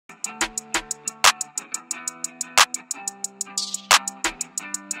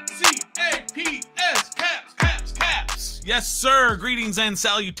C-A-P-S, caps. Yes, sir. Greetings and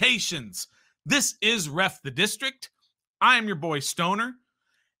salutations. This is Ref the District. I am your boy Stoner,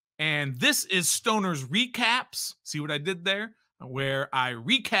 and this is Stoner's Recaps. See what I did there? Where I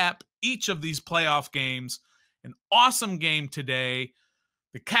recap each of these playoff games. An awesome game today.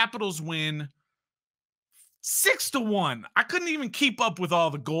 The Capitals win 6-1. I couldn't even keep up with all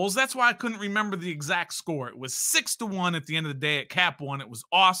the goals. That's why I couldn't remember the exact score. It was 6-1 at the end of the day at Cap One. It was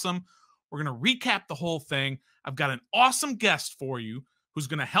awesome. We're going to recap the whole thing. I've got an awesome guest for you who's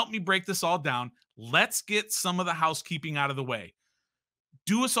going to help me break this all down. Let's get some of the housekeeping out of the way.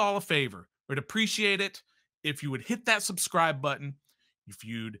 Do us all a favor. We'd appreciate it if you would hit that subscribe button, if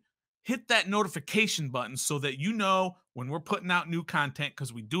you'd hit that notification button so that you know when we're putting out new content,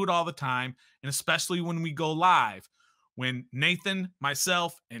 because we do it all the time, and especially when we go live. When Nathan,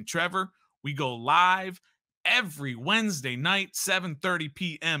 myself, and Trevor, we go live every Wednesday night, 7:30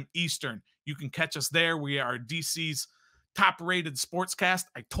 p.m. Eastern. You can catch us there. We are DC's top-rated sportscast.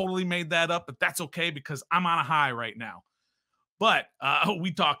 I totally made that up, but that's okay because I'm on a high right now. But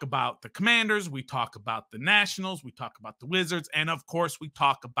we talk about the Commanders, we talk about the Nationals, we talk about the Wizards, and of course, we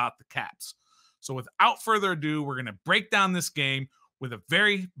talk about the Caps. So without further ado, we're going to break down this game with a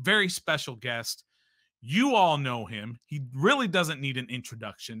very, very special guest. You all know him. He really doesn't need an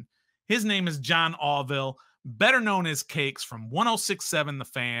introduction. His name is John Auville, better known as Cakes from 106.7 The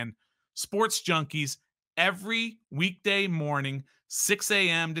Fan, Sports Junkies, every weekday morning, 6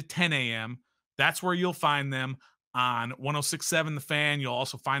 a.m. to 10 a.m. That's where you'll find them. On 106.7 The Fan. You'll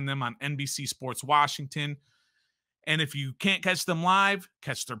also find them on NBC Sports Washington. And if you can't catch them live,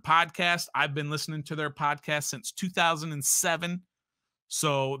 catch their podcast. I've been listening to their podcast since 2007.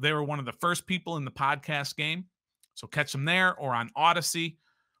 So they were one of the first people in the podcast game. So catch them there or on Odyssey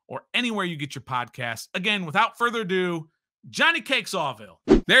or anywhere you get your podcast. Again, without further ado, Johnny Cakes Auville.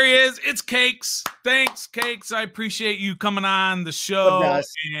 There he is. It's Cakes. Thanks, Cakes. I appreciate you coming on the show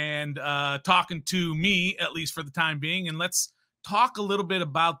and talking to me, at least for the time being. And let's talk a little bit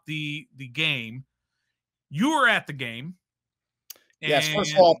about the game. You were at the game. Yes,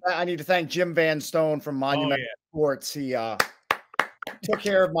 first of all, I need to thank Jim Van Stone from Monument Sports. He took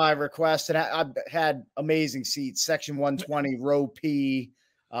care of my request, and I've had amazing seats, section 120, row P.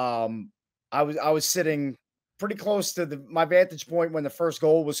 I was sitting pretty close to my vantage point when the first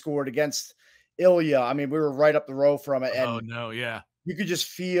goal was scored against Illya. I mean, we were right up the row from it. And you could just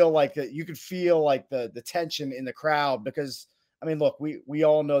feel like the tension in the crowd because, I mean, look, we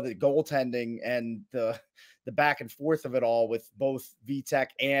all know that goaltending and the back and forth of it all with both Vitek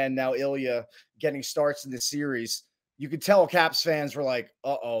and now Illya getting starts in the series, you could tell Caps fans were like,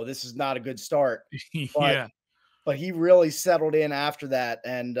 uh-oh, this is not a good start. But he really settled in after that.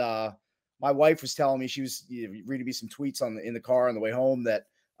 And, my wife was telling me, she was reading me some tweets in the car on the way home that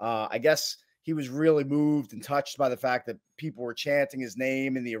I guess he was really moved and touched by the fact that people were chanting his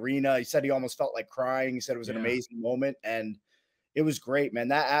name in the arena. He said he almost felt like crying. He said it was an amazing moment, and it was great, man.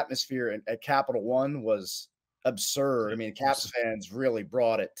 That atmosphere at Capital One was absurd. I mean, Caps fans really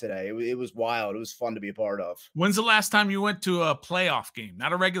brought it today. It was wild. It was fun to be a part of. When's the last time you went to a playoff game?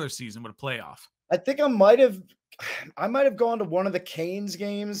 Not a regular season, but a playoff. I think I might have gone to one of the Canes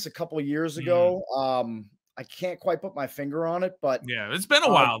games a couple of years ago. I can't quite put my finger on it, but yeah, it's been a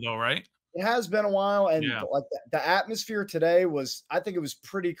while though, right? It has been a while, and like the atmosphere today was, I think it was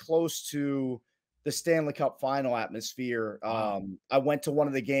pretty close to the Stanley Cup final atmosphere. I went to one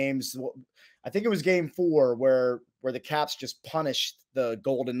of the games. I think it was game 4 where the Caps just punished the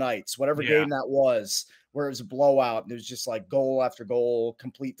Golden Knights, whatever game that was, where it was a blowout and it was just like goal after goal,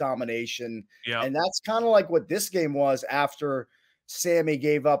 complete domination. And that's kind of like what this game was after Sammy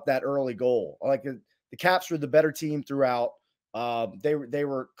gave up that early goal. Like the Caps were the better team throughout. They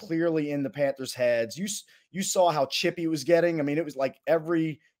were clearly in the Panthers' heads. You saw how chippy it was getting. I mean, it was like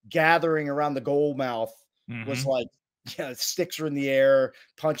every gathering around the goal mouth was like, sticks are in the air,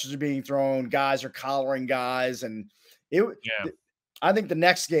 punches are being thrown, guys are collaring guys, and I think the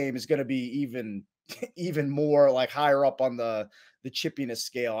next game is going to be even more like higher up on the chippiness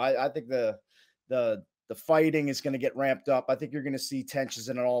scale. I think the fighting is going to get ramped up. I think you're going to see tensions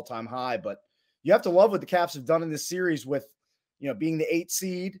in an all-time high, but you have to love what the Caps have done in this series with, being the 8th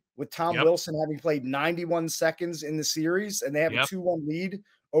seed, with Tom Wilson having played 91 seconds in the series, and they have a 2-1 lead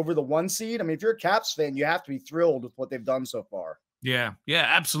over the 1 seed. I mean, if you're a Caps fan, you have to be thrilled with what they've done so far. Yeah,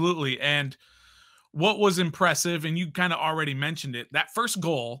 absolutely. And what was impressive, and you kind of already mentioned it, that first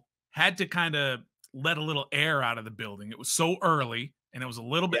goal had to kind of let a little air out of the building. It was so early, and it was a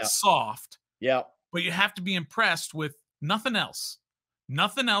little bit soft. Yeah. But you have to be impressed with nothing else.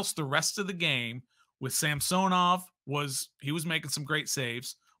 Nothing else the rest of the game with Samsonov he was making some great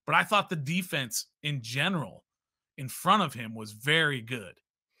saves, but but I thought the defense in general in front of him was very good.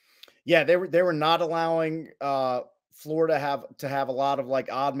 Yeah, they were not allowing Florida to have a lot of like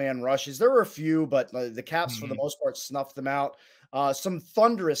odd man rushes. There were a few, but the Caps for the most part snuffed them out. Some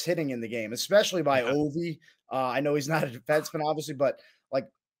thunderous hitting in the game, especially by Ovi. I know he's not a defenseman, obviously, but like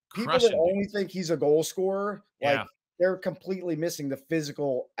people that only think he's a goal scorer, like they're completely missing the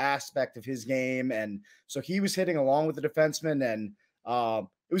physical aspect of his game. And so he was hitting along with the defenseman, and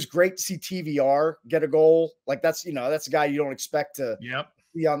it was great to see TVR get a goal. Like that's a guy you don't expect to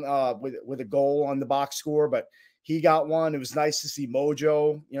be on with a goal on the box score, but he got one. It was nice to see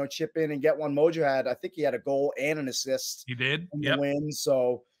Mojo, chip in and get one. Mojo I think he had a goal and an assist. He did. In the win.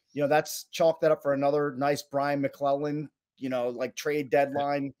 So, that's chalked that up for another nice Brian McClellan, like trade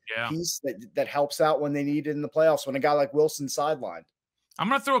deadline piece that helps out when they need it in the playoffs, when a guy like Wilson's sidelined. I'm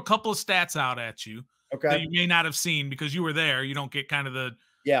going to throw a couple of stats out at you that you may not have seen because you were there. You don't get kind of the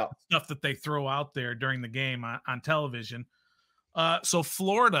stuff that they throw out there during the game on television. So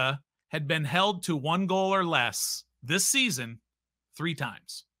Florida had been held to 1 goal or less this season 3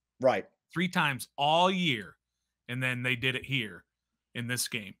 times. Right. 3 times all year. And then they did it here in this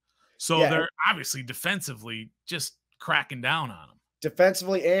game. So they're obviously defensively just cracking down on them.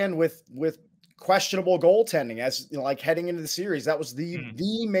 Defensively and with questionable goaltending, as like heading into the series. That was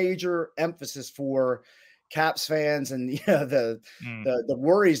the major emphasis for Caps fans, and the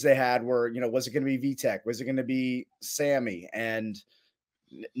worries they had were, was it going to be Vitek? Was it going to be Sammy? And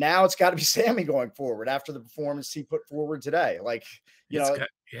now it's got to be Sammy going forward after the performance he put forward today. Like,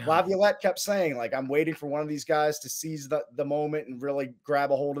 Laviolette kept saying, like, I'm waiting for one of these guys to seize the moment and really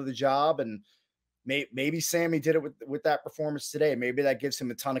grab a hold of the job. And maybe Sammy did it with that performance today. Maybe that gives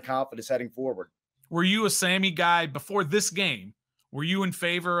him a ton of confidence heading forward. Were you a Sammy guy before this game? Were you in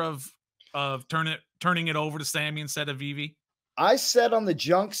favor of turning it over to Sammy instead of Vivi? I said on the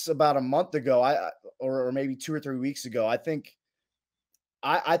Junks about a month ago, or maybe 2 or 3 weeks ago, I think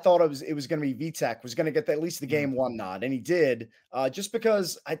I thought it was going to be Vitek was going to get at least the game 1 nod, and he did. Just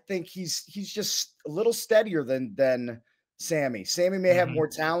because I think he's just a little steadier than Sammy. Sammy may have more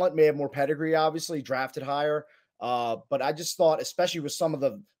talent, may have more pedigree, obviously drafted higher. But I just thought, especially with some of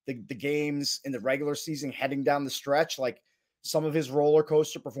the games in the regular season heading down the stretch, like some of his roller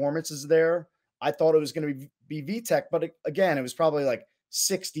coaster performances there, I thought it was going to be Vitek. But again, it was probably like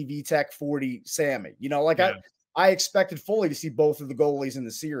 60 Vitek, 40 Sammy. I expected fully to see both of the goalies in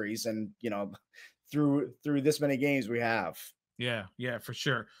the series, and through this many games we have. Yeah, for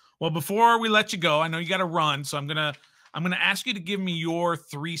sure. Well, before we let you go, I know you got to run, so I'm gonna ask you to give me your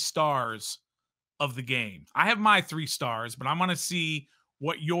 3 stars of the game. I have my 3 stars, but I'm gonna see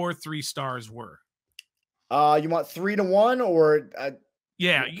what your 3 stars were. You want 3-1 or?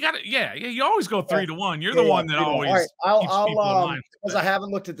 Yeah, you got it. Yeah, you always go 3-1. You're the one that always. All right, I'll because I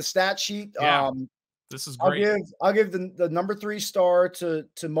haven't looked at the stat sheet. This is great. I'll give the number 3 star to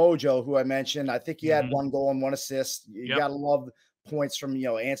Mojo, who I mentioned. I think he had 1 goal and 1 assist. You gotta love points from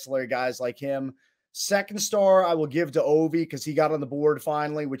ancillary guys like him. 2nd star I will give to Ovi because he got on the board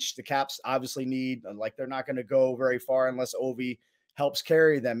finally, which the Caps obviously need. Like they're not going to go very far unless Ovi helps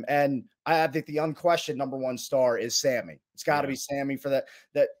carry them. And I think the unquestioned number 1 star is Sammy. It's got to be Sammy for that.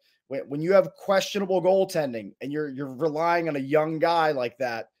 That when you have questionable goaltending and you're relying on a young guy like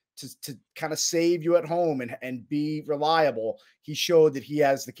that to kind of save you at home and be reliable, he showed that he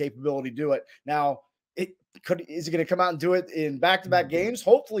has the capability to do it. Now, is he going to come out and do it in back-to-back games?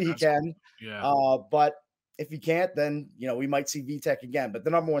 Hopefully he can. Yeah. But if he can't, then we might see Vitek again. But the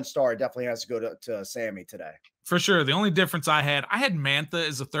number 1 star definitely has to go to Sammy today. For sure. The only difference I had Mantha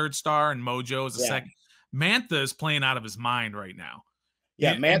as a 3rd star and Mojo as a 2nd. Mantha is playing out of his mind right now.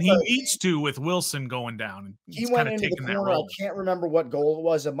 Yeah, Mantha, and he needs to with Wilson going down. He went into the corner. I can't remember what goal it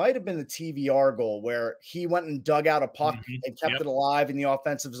was. It might have been the TVR goal where he went and dug out a puck and kept it alive in the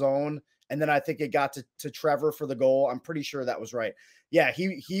offensive zone. And then I think it got to Trevor for the goal. I'm pretty sure that was right. Yeah,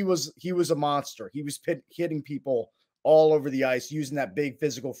 he was a monster. He was hitting people all over the ice using that big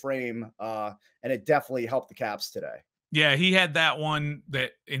physical frame, and it definitely helped the Caps today. Yeah, he had that one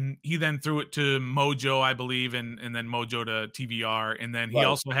and he then threw it to Mojo, I believe, and then Mojo to TVR. And then he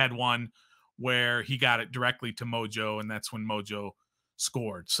also had one where he got it directly to Mojo, and that's when Mojo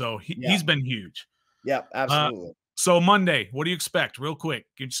scored. So he's been huge. Yeah, absolutely. So Monday, what do you expect? Real quick,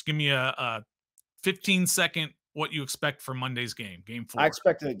 just give me a 15-second what you expect for Monday's game 4. I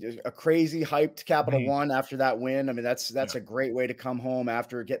expect a crazy hyped Capital One after that win. I mean, that's a great way to come home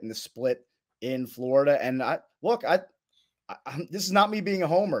after getting the split in Florida. And I this is not me being a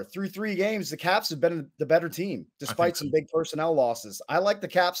homer. Through 3 games, the Caps have been the better team, despite some big personnel losses. I like the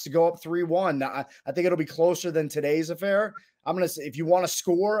Caps to go up 3-1. Now, I think it'll be closer than today's affair. I'm going to say, if you want to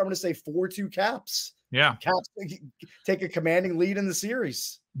score, I'm going to say 4-2 Caps. Yeah. Caps take a commanding lead in the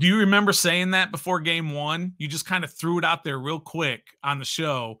series. Do you remember saying that before game 1? You just kind of threw it out there real quick on the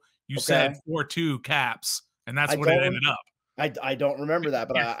show. You said 4-2 Caps, and that's what it ended up. I don't remember that,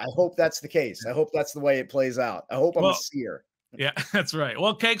 but I hope that's the case. I hope that's the way it plays out. I hope I'm a seer. Yeah, that's right.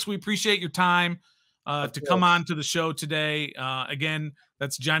 Well, Cakes, we appreciate your time to come on to the show today. Again,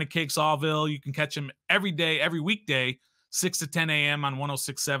 that's Johnny Cakes Auville. You can catch him every day, every weekday, 6 to 10 a.m. on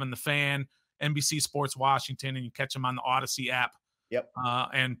 106.7 The Fan, NBC Sports Washington, and you catch him on the Odyssey app. Yep.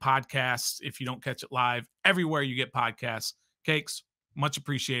 And podcasts if you don't catch it live, everywhere you get podcasts. Cakes, much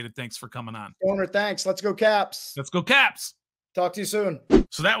appreciated. Thanks for coming on. Owner, thanks. Let's go Caps. Let's go Caps. Talk to you soon.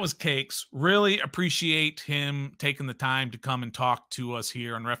 So that was Cakes. Really appreciate him taking the time to come and talk to us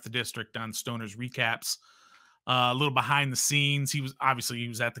here on Ref the District on Stoner's Recaps. A little behind the scenes. He was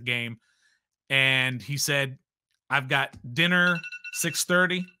at the game, and he said, "I've got dinner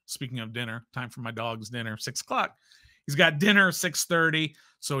 6:30." Speaking of dinner, time for my dog's dinner, 6 o'clock. He's got dinner 6:30,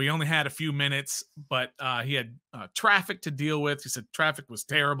 so he only had a few minutes, but he had traffic to deal with. He said traffic was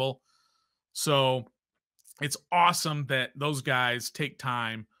terrible. So it's awesome that those guys take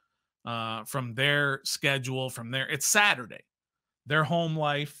time from their schedule, it's Saturday, their home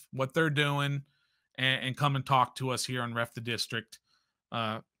life, what they're doing, and come and talk to us here on Ref the District.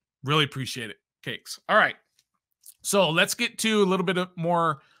 Really appreciate it, Cakes. All right. So let's get to a little bit of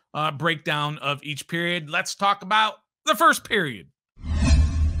more breakdown of each period. Let's talk about the first period.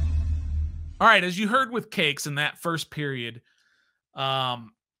 All right, as you heard with Cakes in that first period,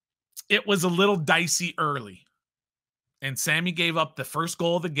 it was a little dicey early. And Sammy gave up the first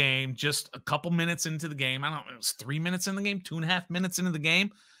goal of the game just a couple minutes into the game. I don't know, it was 3 minutes in the game, 2.5 minutes into the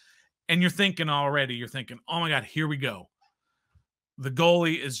game. And you're thinking, oh my God, here we go. The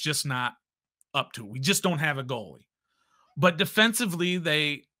goalie is just not up to it. We just don't have a goalie. But defensively,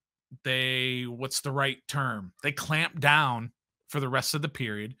 they what's the right term? They clamped down for the rest of the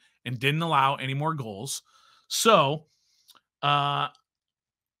period and didn't allow any more goals. So, Backy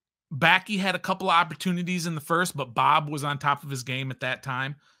had a couple of opportunities in the first, but Bob was on top of his game at that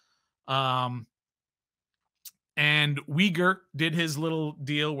time. And Uyghur did his little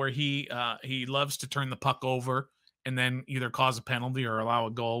deal where he loves to turn the puck over and then either cause a penalty or allow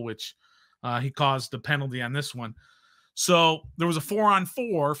a goal, which he caused the penalty on this one. So there was a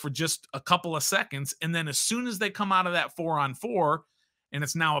 4-on-4 for just a couple of seconds. And then as soon as they come out of that 4-on-4, and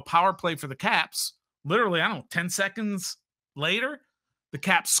it's now a power play for the Caps, literally, 10 seconds later, the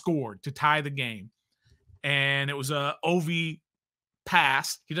Caps scored to tie the game. And it was a Ovi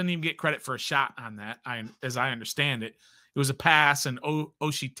pass. He doesn't even get credit for a shot on that, as I understand it. It was a pass, and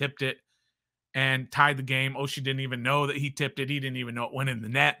Oshie tipped it and tied the game. Oshie didn't even know that he tipped it. He didn't even know it went in the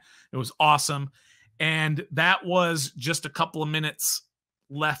net. It was awesome. And that was just a couple of minutes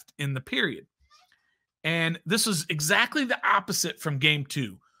left in the period. And this was exactly the opposite from game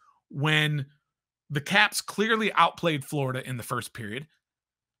 2, when the Caps clearly outplayed Florida in the first period,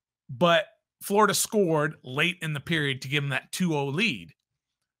 but Florida scored late in the period to give them that 2-0 lead.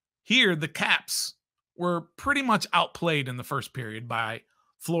 Here, the Caps were pretty much outplayed in the first period by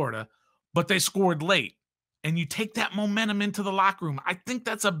Florida, but they scored late. And you take that momentum into the locker room. I think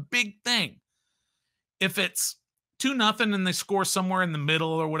that's a big thing. If it's 2-0 and they score somewhere in the middle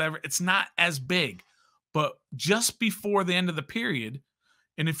or whatever, it's not as big. But just before the end of the period,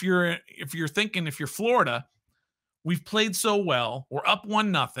 and if you're Florida, we've played so well, we're up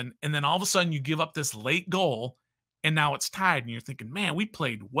 1-0, and then all of a sudden you give up this late goal, and now it's tied, and you're thinking, man, we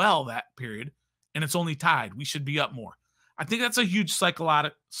played well that period, and it's only tied. We should be up more. I think that's a huge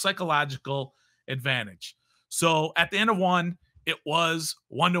psychological advantage. So at the end of one, it was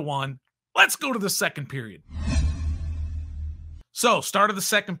 1-1. Let's go to the second period. So start of the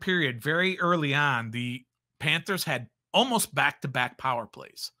second period, very early on, the Panthers had almost back-to-back power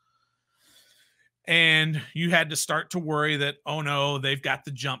plays. And you had to start to worry that, oh no, they've got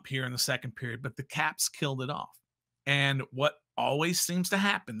the jump here in the second period, but the Caps killed it off. And what always seems to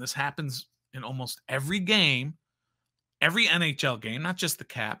happen, this happens in almost every game, every NHL game, not just the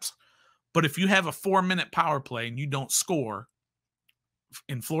Caps, but if you have a 4-minute power play and you don't score,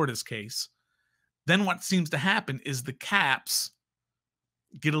 in Florida's case, then what seems to happen is the Caps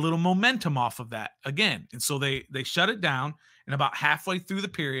get a little momentum off of that again. And so they shut it down, and about halfway through the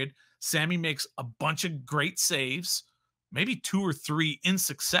period, Sammy makes a bunch of great saves, maybe 2 or 3 in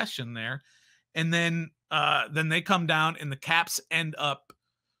succession there. And then they come down, and the Caps end up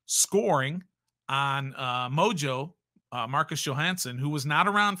scoring on Mojo Marcus Johannsen, who was not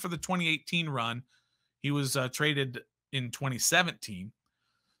around for the 2018 run. He was traded in 2017.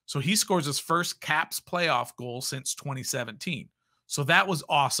 So he scores his first Caps playoff goal since 2017. So that was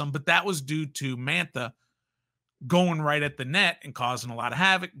awesome, but that was due to Mantha going right at the net and causing a lot of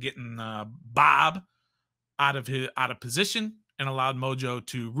havoc, getting Bob out of position, and allowed Mojo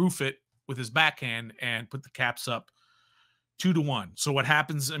to roof it with his backhand and put the Caps up 2-1. So what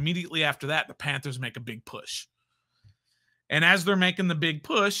happens immediately after that? The Panthers make a big push. And as they're making the big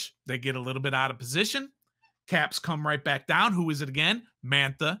push, they get a little bit out of position. Caps come right back down. Who is it again?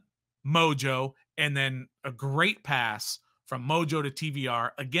 Mantha, Mojo, and then a great pass from Mojo to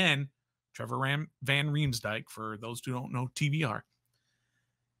TVR. Again, Trevor Van Riemsdyk, for those who don't know TVR.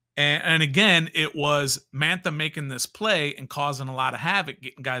 And again, it was Mantha making this play and causing a lot of havoc,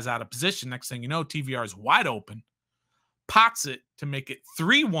 getting guys out of position. Next thing you know, TVR is wide open, pots it to make it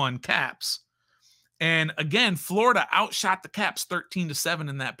 3-1 Caps. And again, Florida outshot the Caps 13-7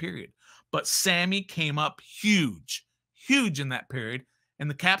 in that period. But Sammy came up huge in that period, and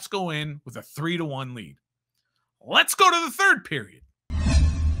the Caps go in with a 3-1 lead. Let's go to the third period.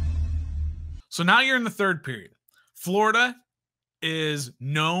 So now you're in the third period. Florida is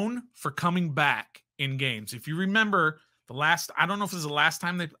known for coming back in games. If you remember I don't know if it was the last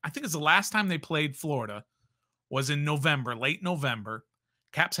time I think it's the last time they played Florida was in November, late November.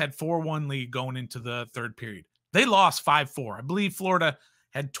 Caps had 4-1 lead going into the third period. They lost 5-4. I believe Florida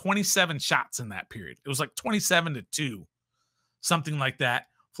had 27 shots in that period. It was like 27-2, something like that.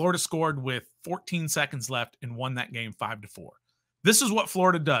 Florida scored with 14 seconds left and won that game 5-4. This is what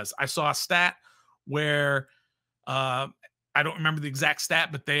Florida does. I saw a stat where I don't remember the exact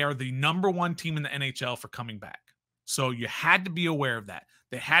stat, but they are the #1 team in the NHL for coming back. So you had to be aware of that.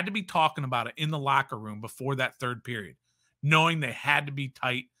 They had to be talking about it in the locker room before that third period, knowing they had to be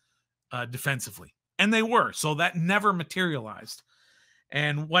tight defensively. And they were. So that never materialized.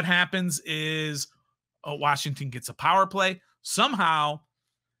 And what happens is Washington gets a power play. Somehow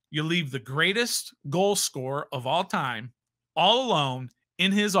you leave the greatest goal scorer of all time all alone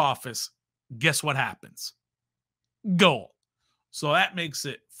in his office. Guess what happens? Goal. So that makes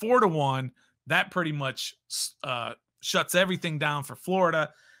it 4-1. That pretty much shuts everything down for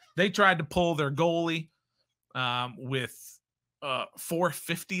Florida. They tried to pull their goalie with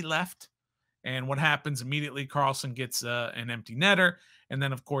 4:50 left. And what happens immediately? Carlson gets an empty netter. And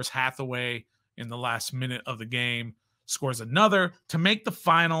then, of course, Hathaway in the last minute of the game scores another to make the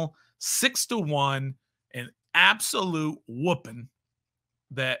final 6-1, an absolute whooping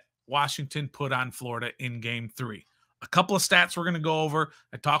that Washington put on Florida in Game 3. A couple of stats we're going to go over.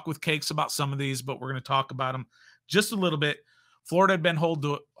 I talked with Cakes about some of these, but we're going to talk about them just a little bit. Florida had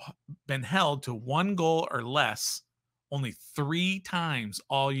been held to 1 goal or less only 3 times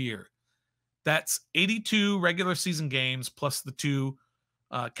all year. That's 82 regular season games plus the 2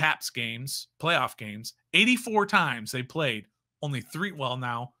 Caps games, playoff games. 84 times they played. Only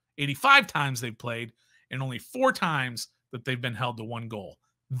 85 times they've played, and only 4 times that they've been held to 1 goal.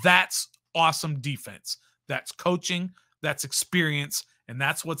 That's awesome defense. That's coaching. That's experience. And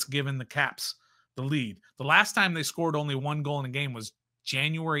that's what's given the Caps the lead. The last time they scored only 1 goal in a game was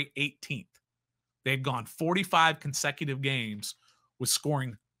January 18th. They had gone 45 consecutive games with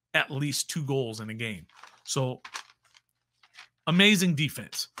scoring at least 2 goals in a game. So amazing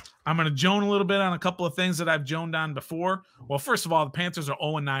defense. I'm going to Joan a little bit on a couple of things that I've Joaned on before. Well, first of all, the Panthers are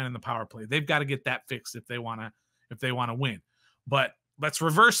 0-9 in the power play. They've got to get that fixed if they want to win. But let's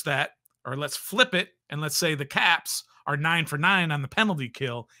reverse that, or let's flip it, and let's say the Caps are 9 for 9 on the penalty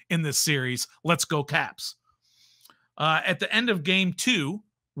kill in this series. Let's go Caps. At the end of Game 2,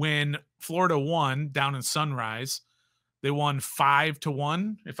 when Florida won down in Sunrise, they won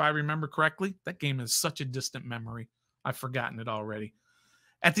 5-1, if I remember correctly. That game is such a distant memory. I've forgotten it already.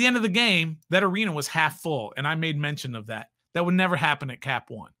 At the end of the game, that arena was half full, and I made mention of that. That would never happen at Cap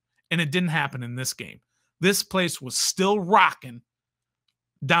 1, and it didn't happen in this game. This place was still rocking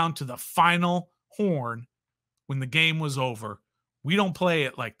down to the final horn when the game was over. We don't play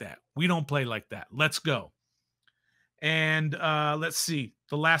it like that. We don't play like that. Let's go. And let's see.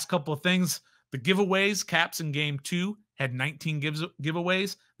 The last couple of things. The giveaways, Caps in Game 2 had 19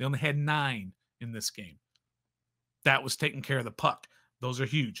 giveaways. They only had 9 in this game. That was taking care of the puck. Those are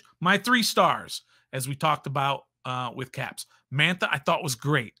huge. My 3 stars, as we talked about with Caps. Mantha, I thought was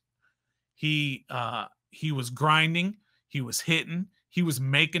great. He was grinding. He was hitting. He was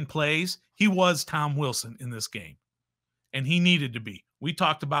making plays. He was Tom Wilson in this game, and he needed to be. We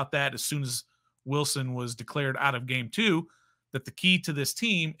talked about that as soon as Wilson was declared out of Game 2, that the key to this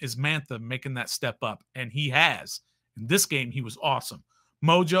team is Mantha making that step up, and he has. In this game, he was awesome.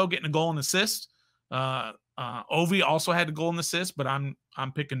 Mojo getting a goal and assist. Ovi also had a goal and assist, but I'm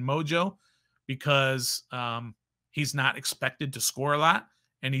picking Mojo because he's not expected to score a lot,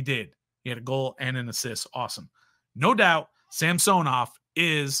 and he did. He had a goal and an assist. Awesome. No doubt, Samsonov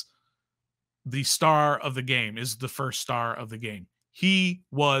is the star of the game, is the first star of the game. He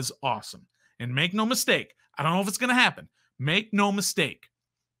was awesome. And make no mistake, I don't know if it's going to happen. Make no mistake,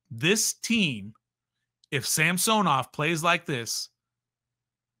 this team, if Samsonov plays like this,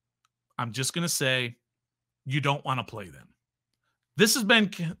 I'm just going to say you don't want to play them. This has been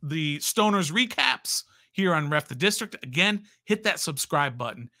the Stoners Recaps here on Ref the District. Again, hit that subscribe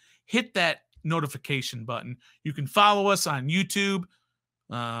button. Hit that notification button. You can follow us on YouTube.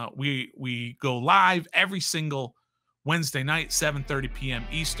 We go live every single Wednesday night, 7:30 p.m.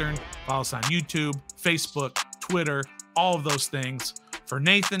 Eastern. Follow us on YouTube, Facebook, Twitter, all of those things. For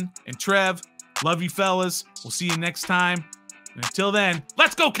Nathan and Trev, love you fellas. We'll see you next time. And until then,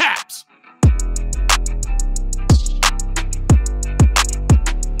 let's go Caps!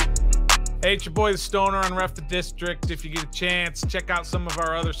 Hey, it's your boy, the Stoner on Ref the District. If you get a chance, check out some of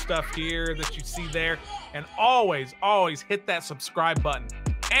our other stuff here that you see there. And always, always hit that subscribe button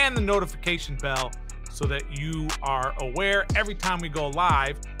and the notification bell so that you are aware every time we go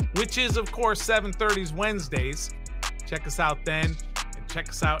live, which is, of course, 7:30 Wednesdays. Check us out then, and check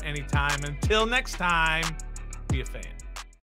us out anytime. Until next time, be a fan.